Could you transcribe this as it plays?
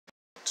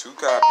2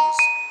 copies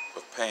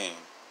of Pain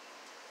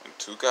and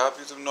 2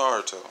 copies of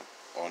Naruto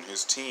on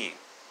his team,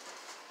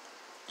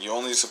 you're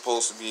only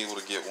supposed to be able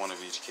to get 1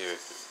 of each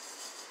character.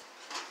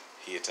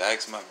 He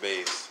attacks my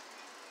base,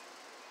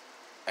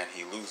 and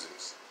he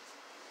loses.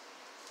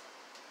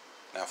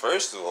 Now,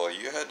 first of all,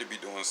 you had to be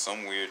doing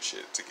some weird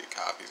shit to get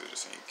copies of the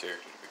same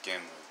character to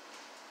begin with.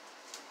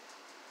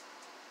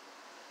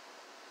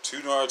 2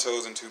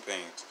 Narutos and 2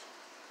 Pains.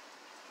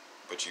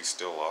 But you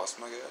still lost,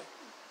 my guy?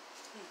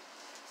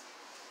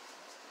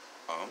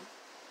 Oh,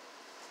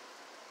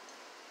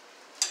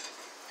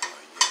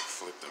 yeah,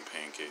 flip them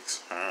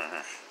pancakes.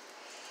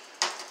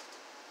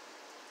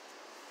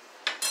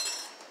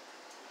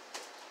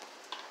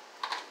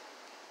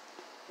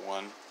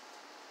 One.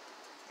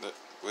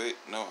 Wait,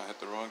 no, I had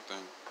the wrong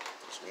thing.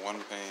 There's 1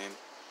 Pain.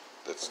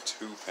 That's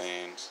 2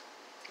 Pains.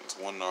 That's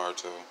 1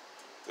 Naruto.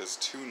 That's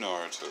 2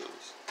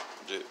 Narutos.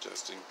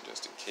 Just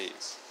in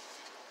case.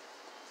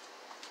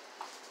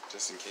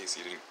 Just in case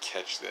you didn't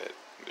catch that.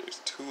 There's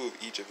 2 of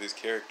each of his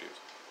characters.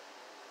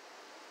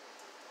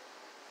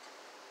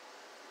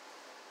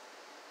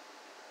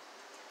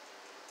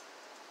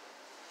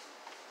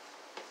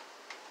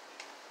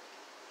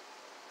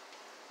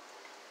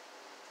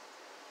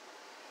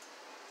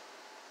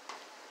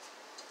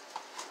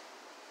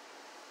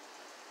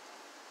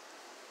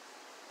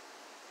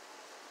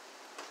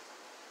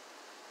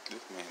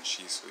 This man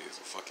Shisui is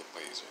a fucking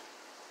laser.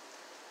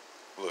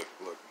 Look,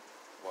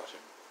 watch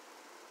him.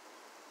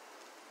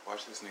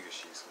 Watch this nigga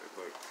Shisui.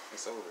 Look,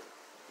 it's over.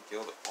 He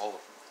killed all of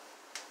them.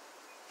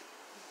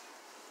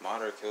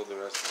 Madara killed the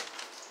rest of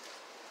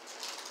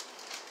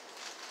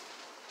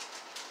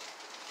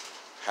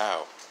them.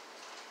 How?